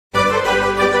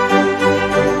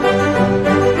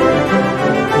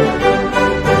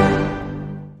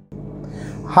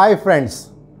Hi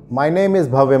friends, my name is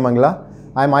Bhavya Mangla.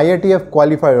 I am IATF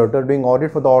qualified auditor doing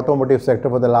audit for the automotive sector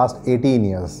for the last 18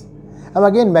 years. I'm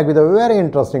again back with a very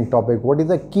interesting topic. What is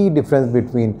the key difference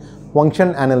between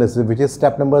function analysis, which is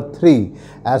step number 3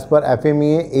 as per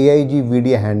FMEA AIAG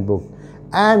VDA Handbook,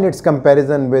 and its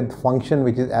comparison with function,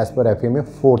 which is as per FMEA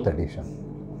 4th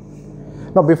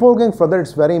edition. Now before going further,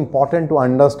 it's very important to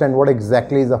understand what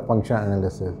exactly is a function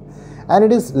analysis. And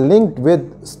it is linked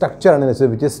with structure analysis,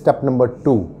 which is step number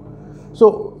 2.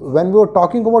 So when we were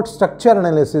talking about structure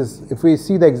analysis, if we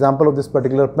see the example of this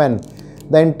particular pen,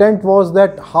 the intent was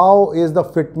that how is the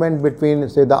fitment between,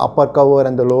 say, the upper cover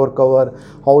and the lower cover,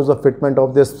 how is the fitment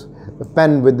of this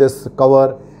pen with this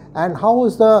cover, and how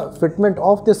is the fitment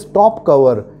of this top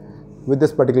cover with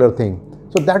this particular thing.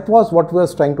 So that was what we were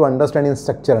trying to understand in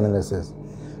structure analysis.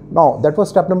 Now that was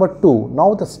step number 2.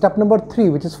 Now the step number 3,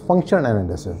 which is function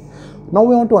analysis. Now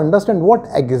we want to understand what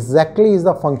exactly is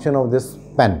the function of this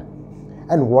pen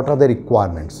and what are the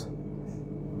requirements.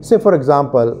 Say for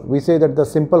example, we say that the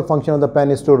simple function of the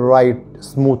pen is to write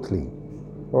smoothly,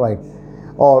 right?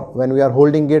 Or when we are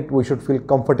holding it, we should feel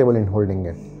comfortable in holding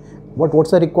it. But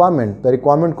what's the requirement? The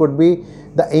requirement could be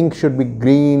the ink should be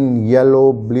green,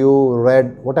 yellow, blue,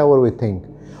 red, whatever we think.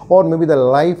 Or maybe the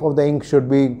life of the ink should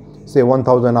be, say,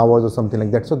 1000 hours or something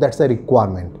like that. So that's the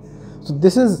requirement. So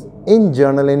this is in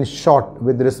general, in short,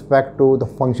 with respect to the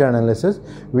function analysis,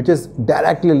 which is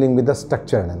directly linked with the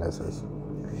structure analysis.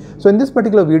 So in this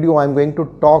particular video, I'm going to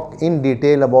talk in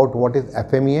detail about what is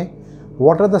FMEA,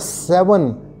 what are the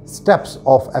 7 steps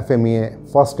of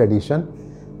FMEA first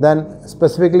edition, then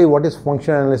specifically what is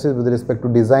function analysis with respect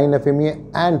to design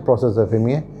FMEA and process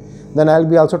FMEA. Then I'll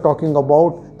be also talking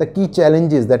about the key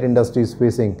challenges that industry is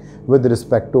facing with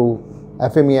respect to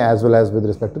FMEA as well as with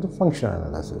respect to the function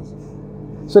analysis.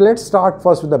 So let's start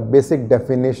first with the basic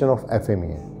definition of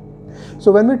FMEA.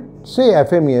 So when we say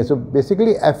FMEA, so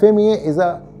basically FMEA is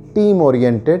a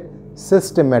team-oriented,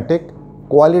 systematic,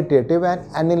 qualitative and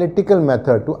analytical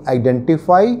method to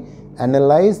identify,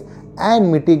 analyze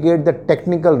and mitigate the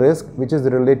technical risk which is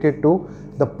related to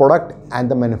the product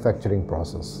and the manufacturing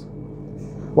process.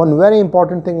 One very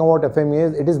important thing about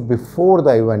FMEA is it is before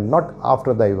the event, not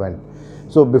after the event.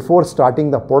 So before starting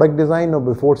the product design or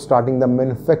before starting the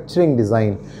manufacturing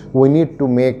design, we need to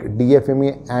make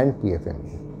dfmea and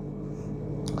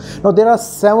pfmea. Now there are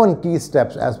 7 key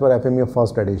steps as per FMEA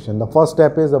first edition. The first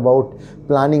step is about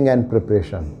planning and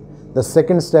preparation. The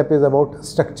second step is about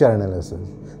structure analysis.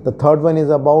 The third one is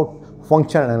about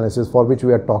function analysis, for which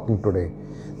we are talking today.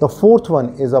 The fourth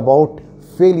one is about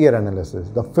failure analysis.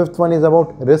 The fifth one is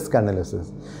about risk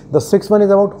analysis. The sixth one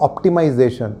is about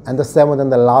optimization, and the seventh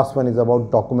and the last one is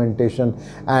about documentation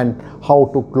and how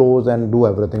to close and do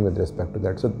everything with respect to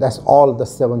that. So that's all the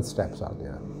 7 steps are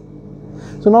there.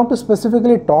 So now to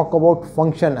specifically talk about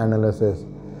function analysis.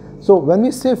 So when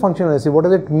we say function analysis, what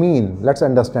does it mean? Let's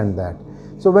understand that.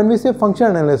 So when we say function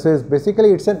analysis,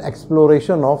 basically it's an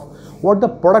exploration of what the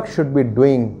product should be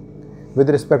doing with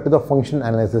respect to the function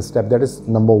analysis step. That is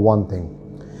number 1 thing.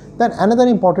 Then another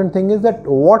important thing is that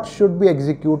what should be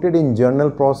executed in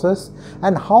journal process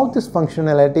and how this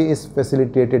functionality is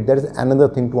facilitated. That is another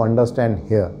thing to understand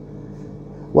here.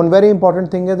 One very important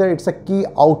thing is that it's a key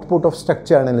output of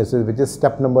structure analysis, which is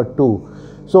step number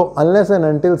 2. So unless and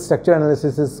until structure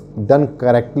analysis is done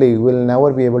correctly, we will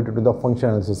never be able to do the function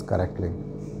analysis correctly.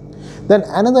 Then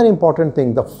another important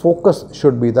thing, the focus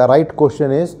should be, the right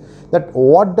question is that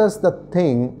what does the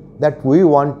thing that we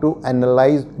want to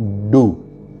analyze do?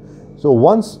 So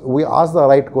once we ask the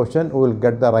right question, we will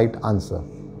get the right answer.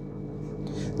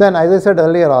 Then as I said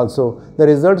earlier also, the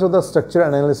results of the structure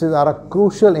analysis are a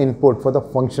crucial input for the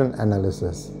function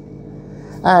analysis.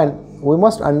 And we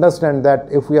must understand that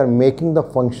if we are making the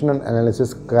functional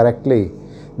analysis correctly,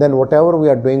 then whatever we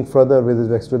are doing further with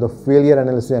respect to the failure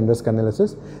analysis and risk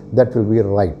analysis, that will be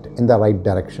right, in the right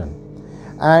direction.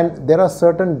 And there are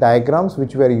certain diagrams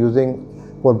which we are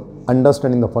using for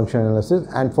understanding the function analysis,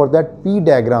 and for that P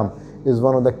diagram is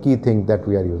one of the key things that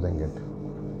we are using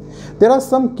it. There are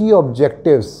some key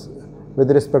objectives with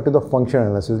respect to the function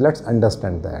analysis. Let's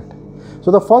understand that.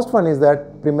 So the first one is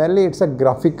that primarily it's a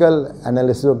graphical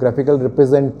analysis or graphical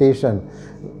representation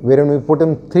wherein we put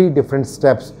in 3 different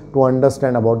steps to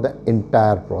understand about the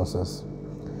entire process.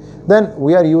 Then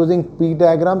we are using P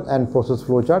diagram and process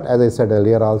flowchart, as I said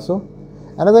earlier also.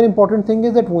 Another important thing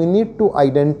is that we need to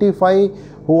identify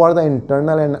who are the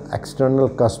internal and external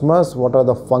customers, what are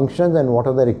the functions and what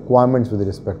are the requirements with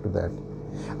respect to that.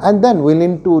 And then we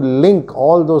need to link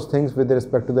all those things with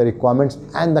respect to the requirements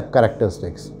and the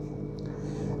characteristics.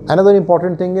 Another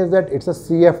important thing is that it's a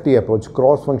CFT approach,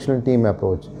 cross-functional team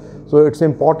approach. So it's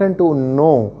important to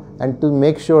know and to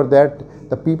make sure that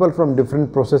the people from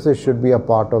different processes should be a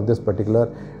part of this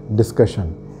particular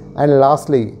discussion. And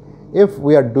lastly, if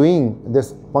we are doing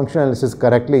this function analysis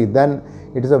correctly, then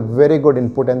it is a very good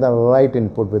input and the right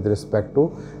input with respect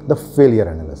to the failure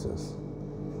analysis.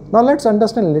 Now let's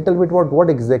understand a little bit what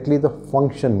exactly the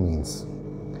function means.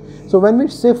 So when we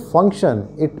say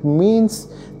function, it means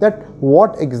that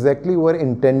what exactly we're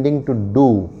intending to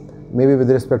do, maybe with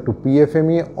respect to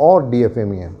pfmea or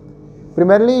dfmea.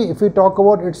 Primarily, if we talk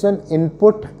about, it's an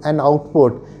input and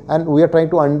output, and we are trying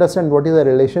to understand what is the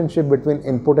relationship between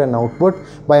input and output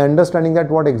by understanding that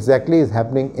what exactly is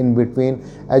happening in between.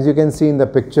 As you can see in the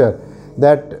picture,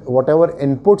 that whatever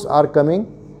inputs are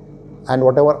coming and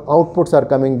whatever outputs are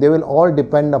coming, they will all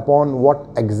depend upon what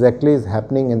exactly is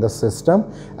happening in the system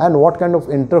and what kind of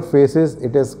interfaces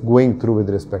it is going through with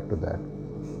respect to that.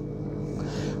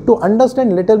 To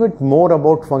understand a little bit more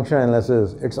about function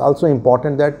analysis, it's also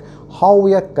important that how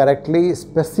we are correctly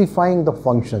specifying the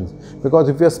functions, because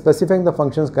if we are specifying the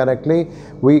functions correctly,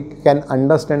 we can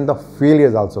understand the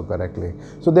failures also correctly.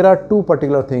 So there are two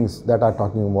particular things that are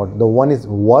talking about. The one is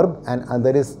verb and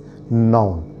other is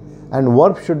noun. And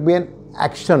verb should be an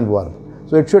action verb.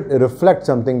 So it should reflect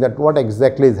something, that what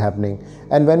exactly is happening.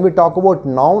 And when we talk about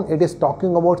noun, it is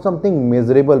talking about something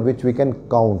measurable which we can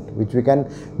count, which we can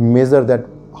measure, that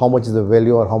how much is the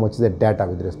value or how much is the data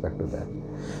with respect to that.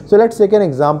 So let's take an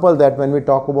example that when we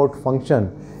talk about function,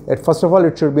 first of all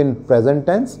it should be in present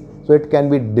tense. So it can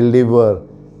be deliver,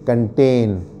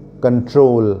 contain,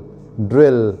 control,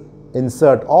 drill,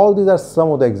 insert. All these are some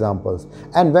of the examples.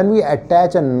 And when we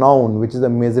attach a noun which is a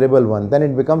measurable one, then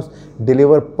it becomes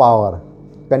deliver power,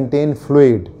 contain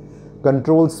fluid,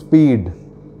 control speed,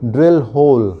 drill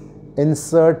hole,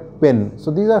 insert pin.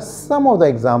 So these are some of the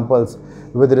examples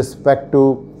with respect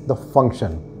to the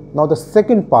function. Now the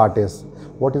second part is,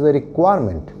 what is the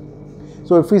requirement?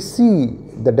 So if we see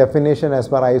the definition as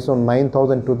per ISO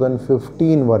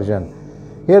 9000:2015 version,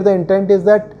 here the intent is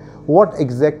that what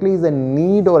exactly is the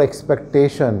need or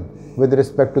expectation with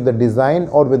respect to the design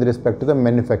or with respect to the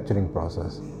manufacturing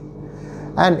process.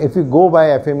 And if you go by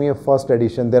FMEA first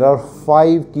edition, there are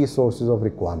 5 key sources of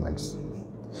requirements.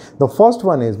 The first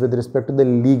one is with respect to the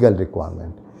legal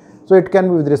requirement. So it can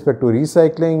be with respect to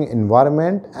recycling,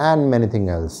 environment, and many things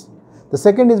else. The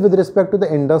second is with respect to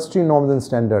the industry norms and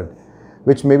standard,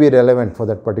 which may be relevant for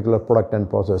that particular product and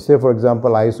process. Say for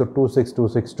example, ISO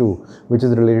 26262, which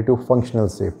is related to functional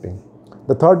safety.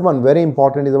 The third one, very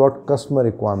important, is about customer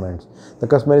requirements. The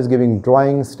customer is giving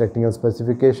drawings, technical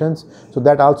specifications, so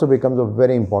that also becomes a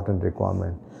very important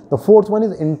requirement. The fourth one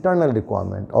is internal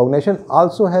requirement. Organization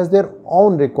also has their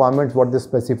own requirements, what they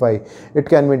specify. It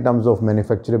can be in terms of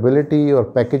manufacturability or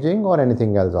packaging or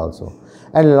anything else also.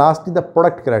 And lastly, the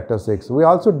product characteristics. We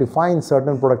also define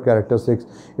certain product characteristics.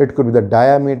 It could be the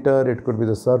diameter, it could be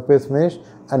the surface finish,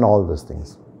 and all these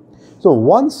things. So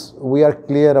once we are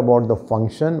clear about the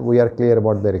function, we are clear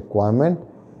about the requirement,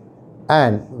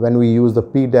 and when we use the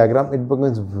P diagram, it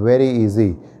becomes very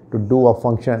easy to do a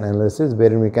function analysis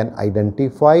wherein we can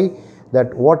identify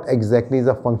that what exactly is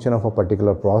a function of a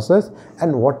particular process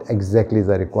and what exactly is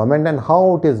the requirement and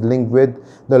how it is linked with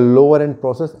the lower end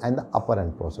process and the upper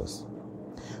end process.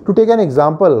 To take an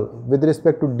example with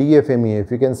respect to dfmea,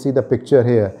 if you can see the picture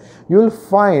here, you will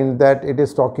find that it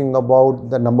is talking about,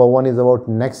 the number one is about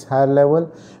next higher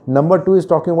level, number two is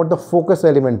talking about the focus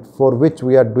element for which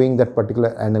we are doing that particular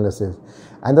analysis,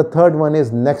 and the third one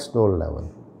is next lower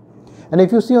level. And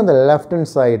if you see on the left hand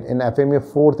side in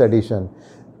FMEA 4th edition,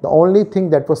 the only thing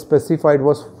that was specified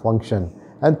was function,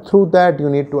 and through that you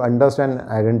need to understand and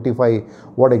identify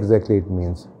what exactly it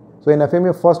means. So in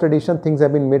FMEA 1st edition, things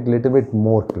have been made a little bit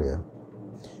more clear.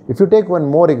 If you take one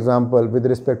more example with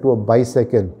respect to a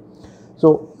bicycle,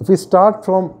 so if we start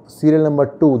from serial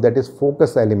number 2, that is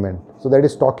focus element, so that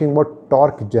is talking about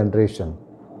torque generation.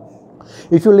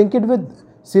 If you link it with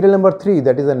serial number 3,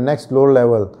 that is the next lower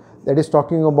level, that is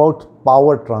talking about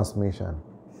power transmission.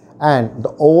 And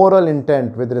the overall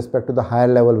intent with respect to the higher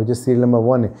level, which is serial number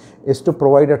 1, is to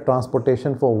provide a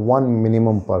transportation for one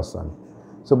minimum person.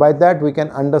 So by that we can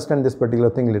understand this particular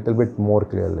thing a little bit more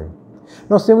clearly.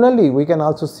 Now similarly, we can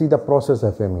also see the process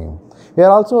FMEA. Here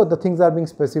also the things are being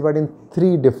specified in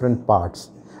 3 different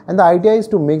parts. And the idea is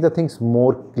to make the things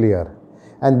more clear.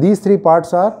 And these 3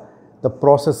 parts are the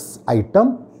process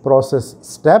item, process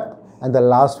step, and the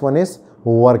last one is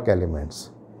work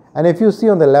elements. And if you see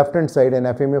on the left hand side in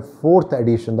FMEA 4th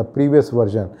edition, the previous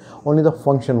version, only the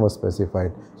function was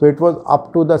specified. So it was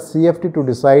up to the CFT to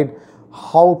decide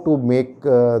how to make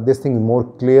this thing more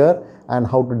clear and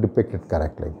how to depict it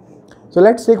correctly. So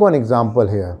let's take one example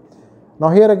here. Now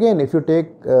here again, if you take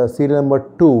serial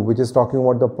number 2, which is talking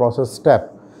about the process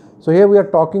step. So here we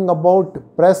are talking about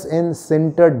press in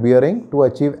sintered bearing to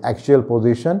achieve axial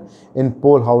position in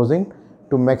pole housing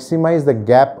to maximize the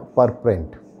gap per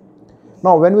print.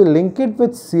 Now when we link it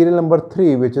with serial number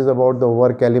 3, which is about the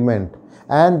work element,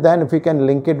 and then if we can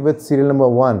link it with serial number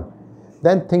 1,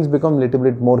 then things become a little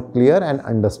bit more clear and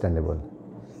understandable.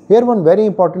 Here one very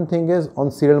important thing is on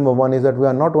serial number 1 is that we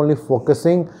are not only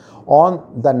focusing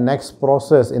on the next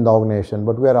process in the organization,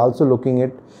 but we are also looking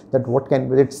at that what can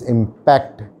be its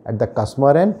impact at the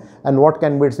customer end and what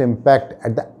can be its impact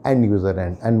at the end user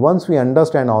end. And once we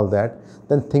understand all that,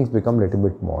 then things become a little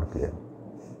bit more clear.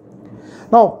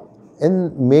 Now,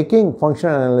 in making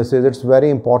functional analysis, it's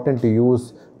very important to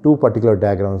use two particular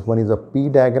diagrams. One is a P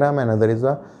diagram and another is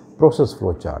a process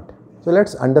flow chart. So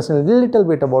let's understand a little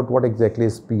bit about what exactly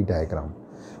is P diagram.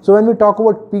 So when we talk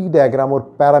about P diagram or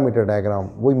parameter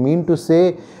diagram, we mean to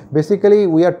say basically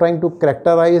we are trying to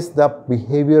characterize the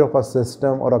behavior of a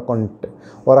system or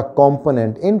a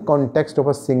component in context of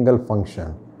a single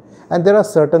function. And there are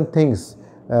certain things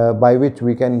by which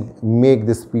we can make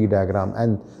this P diagram,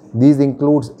 and these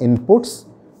includes inputs,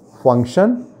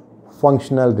 function,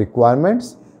 functional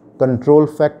requirements, control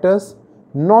factors,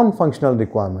 non-functional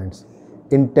requirements,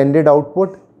 intended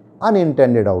output,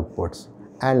 unintended outputs,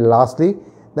 and lastly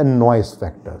the noise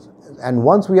factors. And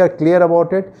once we are clear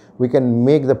about it, we can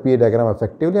make the P diagram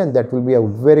effectively, and that will be a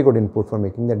very good input for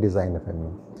making the design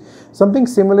FMEA. Something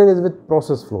similar is with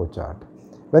process flow chart.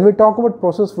 When we talk about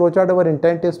process flow chart, our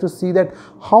intent is to see that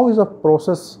how is a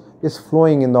process is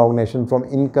flowing in the organization from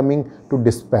incoming to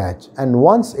dispatch. And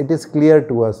once it is clear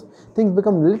to us, things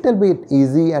become a little bit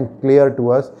easy and clear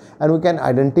to us, and we can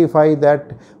identify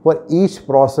that for each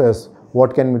process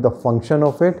what can be the function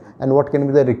of it and what can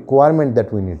be the requirement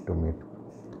that we need to meet.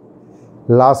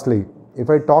 Lastly, if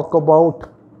I talk about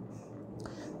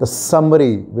the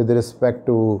summary with respect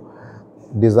to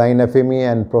design FMEA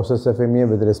and process FMEA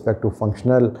with respect to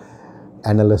functional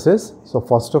analysis. So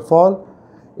first of all,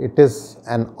 it is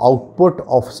an output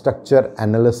of structure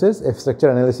analysis. If structure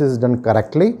analysis is done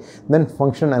correctly, then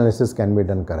function analysis can be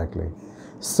done correctly.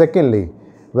 Secondly,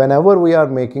 whenever we are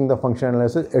making the function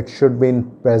analysis, it should be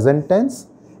in present tense,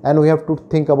 and we have to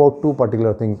think about two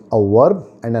particular things, a verb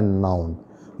and a noun.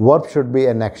 Verb should be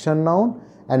an action noun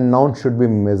and noun should be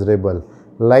measurable,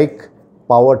 like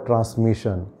power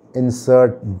transmission,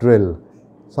 insert drill,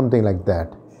 something like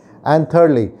that. And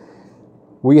thirdly,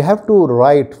 we have to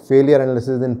write failure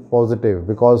analysis in positive,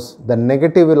 because the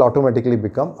negative will automatically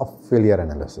become a failure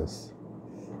analysis.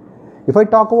 If I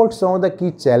talk about some of the key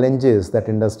challenges that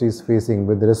industry is facing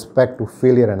with respect to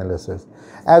failure analysis,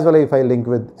 as well as if I link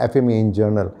with FMEA in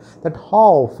general, that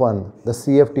how often the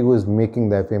CFT who is making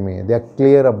the FMEA, they are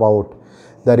clear about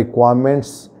the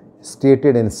requirements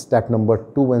stated in step number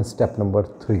 2 and step number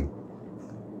 3.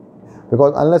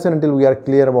 Because unless and until we are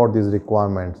clear about these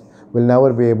requirements, we'll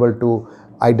never be able to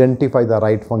identify the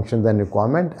right functions and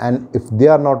requirement, and if they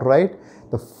are not right,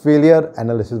 the failure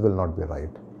analysis will not be right.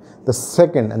 The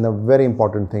second and the very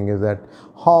important thing is that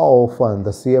how often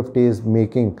the CFT is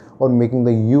making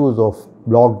the use of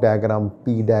block diagram,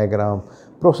 P diagram,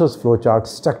 process flow chart,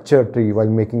 structure tree while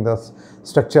making the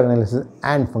structure analysis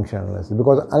and function analysis.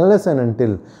 Because unless and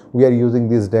until we are using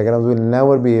these diagrams, we will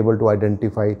never be able to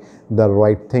identify the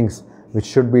right things which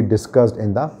should be discussed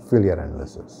in the failure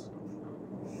analysis.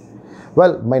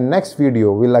 Well, my next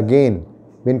video will again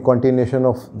be in continuation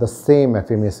of the same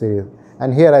FMEA series,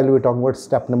 and here I will be talking about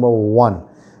step number 1,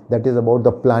 that is about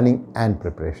the planning and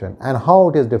preparation and how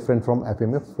it is different from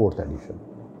FMEA 4th edition.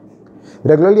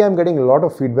 Regularly I am getting a lot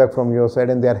of feedback from your side,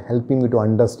 and they are helping me to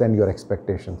understand your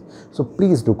expectations. So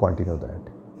please do continue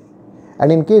that.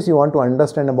 And in case you want to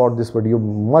understand about this video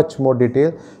much more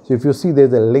detail, so if you see there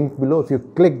is a link below, if you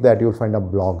click that, you will find a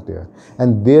blog there,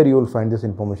 and there you will find this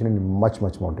information in much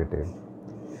more detail.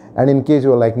 And in case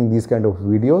you are liking these kind of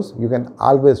videos, you can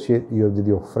always share with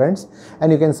your friends,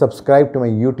 and you can subscribe to my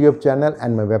YouTube channel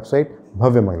and my website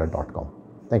bhavyamangla.com.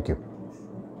 Thank you.